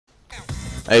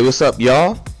Hey, what's up,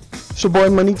 y'all? It's your boy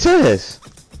Money Tez.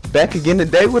 Back again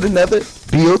today with another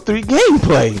BO3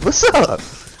 gameplay. What's up?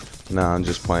 Nah, I'm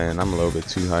just playing. I'm a little bit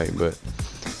too hyped, but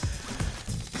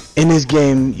in this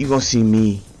game, you gonna see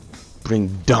me bring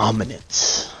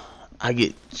dominance. I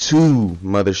get 2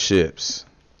 motherships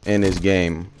in this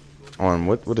game. On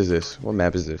what is this? What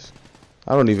map is this?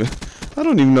 I don't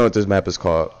even know what this map is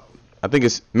called. I think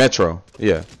it's Metro.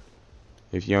 Yeah.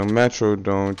 If young Metro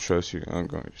don't trust you, I'm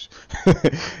going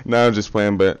to. Now I'm just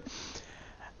playing, but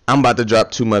I'm about to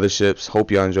drop 2 motherships.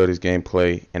 Hope y'all enjoy this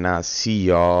gameplay, and I'll see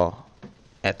y'all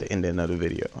at the end of another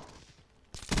video.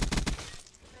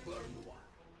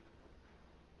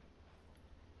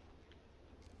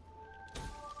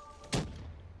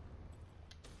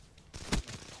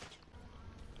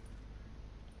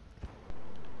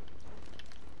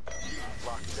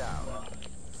 Locked down.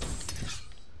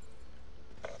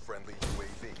 Friendly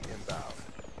UAV inbound.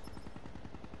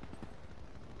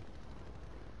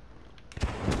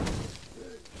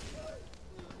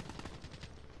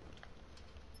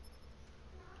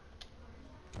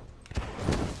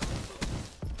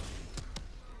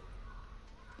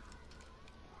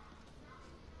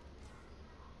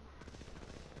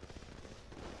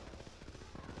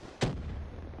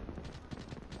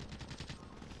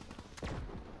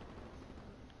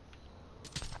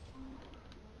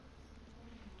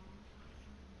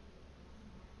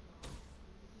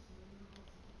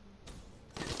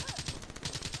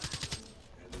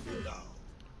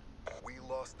 We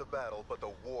lost the battle, but the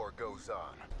war goes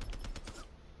on.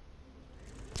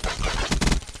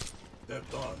 They're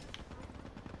done.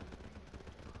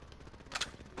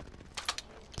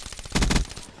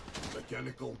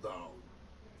 Mechanical down.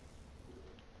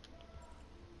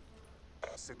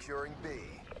 Securing B.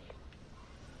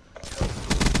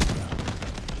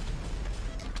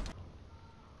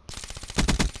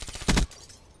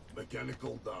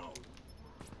 Mechanical down.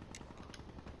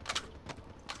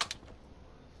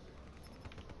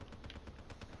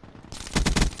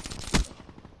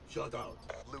 Shut out.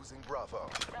 Losing Bravo.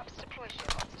 Reps deploy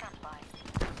ship on standby.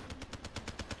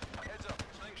 Heads up.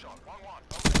 Slingshot. 1-1.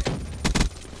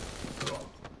 Drop.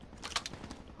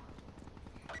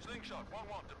 Slingshot.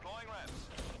 1-1. Deploying ramps.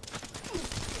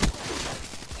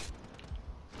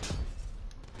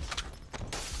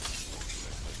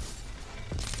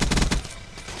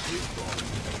 Keep going.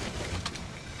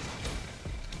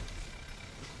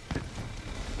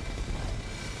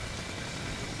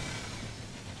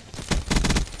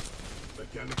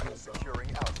 Mechanical down.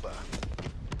 Securing Alpha.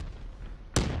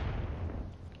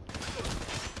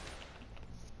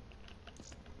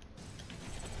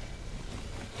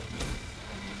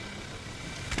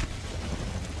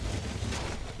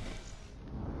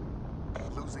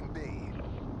 Losing B.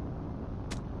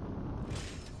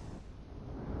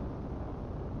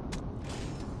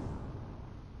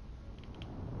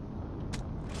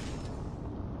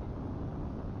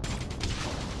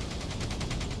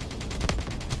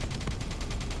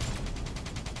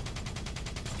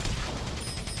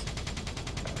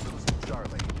 Losing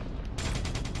Charlie.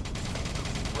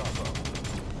 Losing Bravo.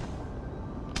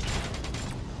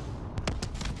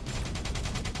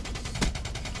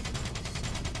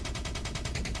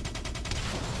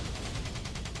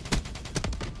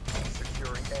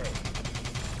 Securing A.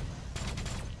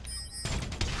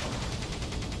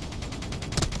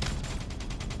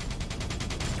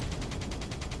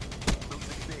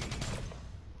 Losing B.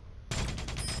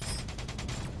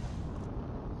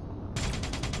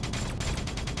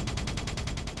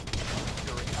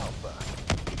 Securing Alpha.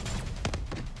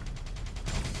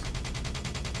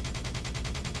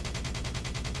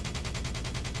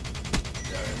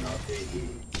 They're not the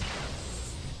heat.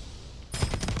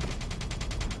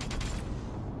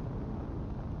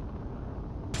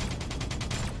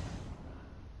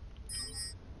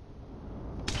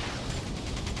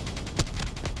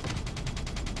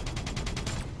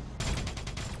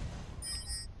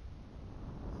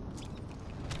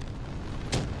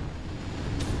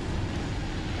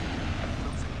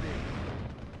 Losing B.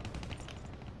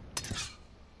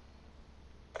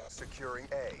 Securing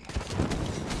A.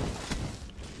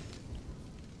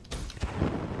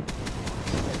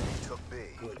 Enemy took B.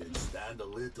 Couldn't stand a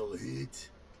little heat.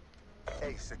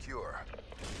 A secure.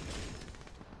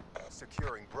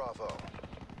 Securing Bravo.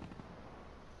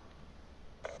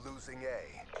 Losing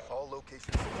A. All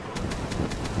locations secure.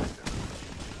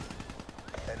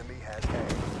 Enemy has A.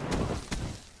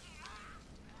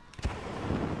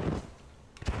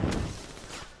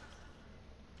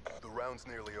 The round's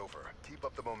nearly over. Keep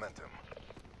up the momentum.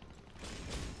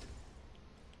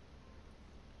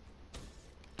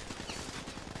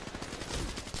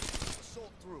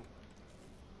 Assault through.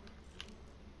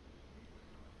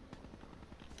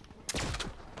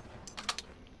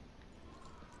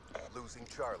 Losing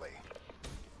Charlie.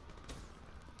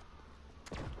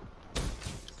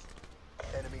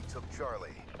 Enemy took Charlie.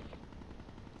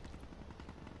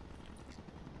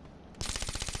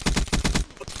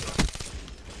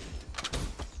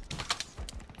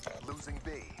 Losing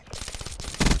B.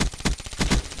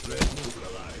 Threat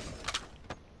neutralized.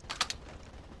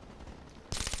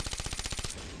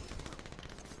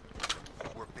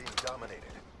 We're being dominated.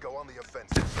 Go on the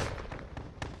offensive.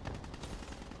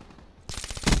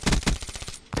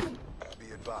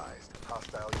 Be advised.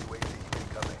 Hostile UAV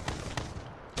incoming.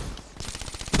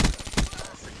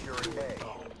 Securing A.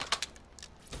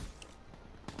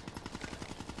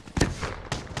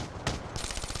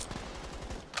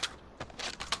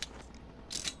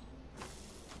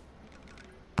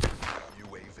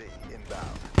 UAV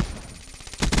inbound.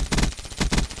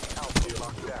 Alpha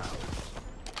locked down.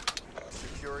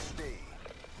 Securing B.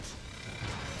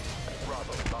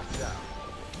 Bravo locked down.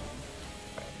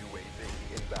 UAV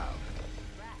inbound.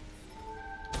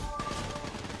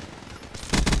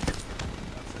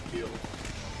 That's a kill.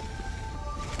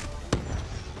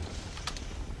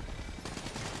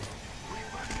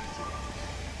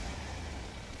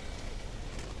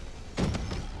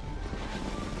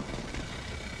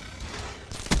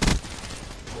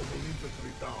 Moving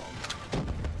infantry down.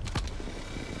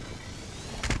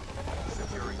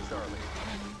 Securing Charlie.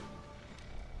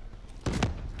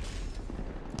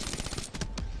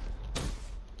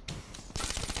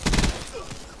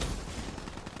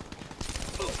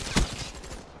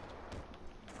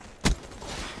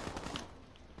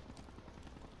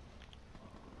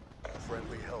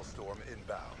 Friendly Hellstorm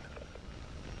inbound.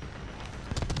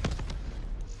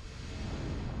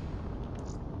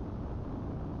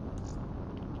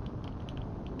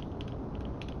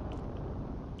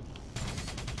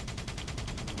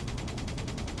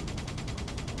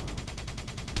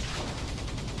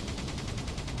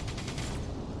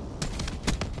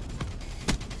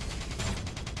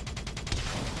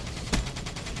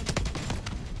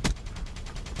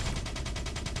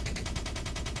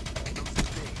 Losing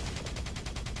B.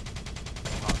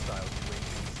 Hostile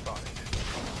UAV spotted.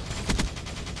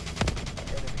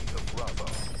 Enemy took Bravo.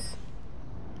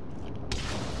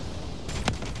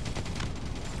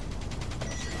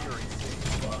 Securing C.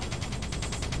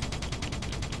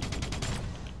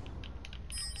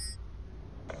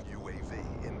 UAV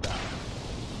inbound.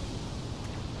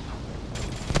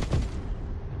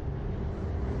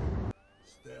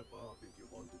 Step up if you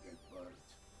want to get burnt.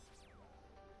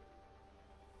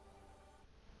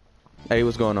 Hey,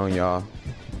 what's going on, y'all?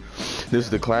 This is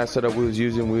the class setup we was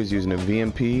using. We was using a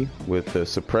VMP with the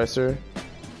suppressor,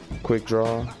 quick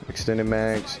draw, extended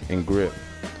mags, and grip.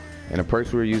 And the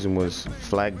perks we were using was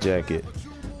flak jacket,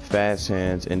 fast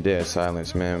hands, and dead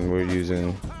silence. Man, we were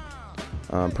using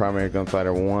primary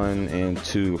gunfighter 1 and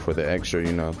 2 for the extra,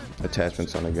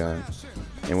 attachments on the gun.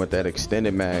 And with that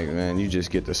extended mag, man, you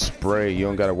just get the spray. You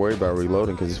don't got to worry about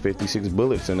reloading because it's 56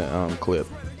 bullets in the clip.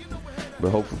 But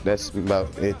hopefully that's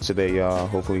about it today, y'all.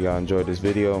 Hopefully y'all enjoyed this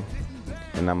video,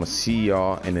 and I'm gonna see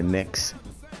y'all in the next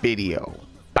video.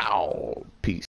 Bow. Peace.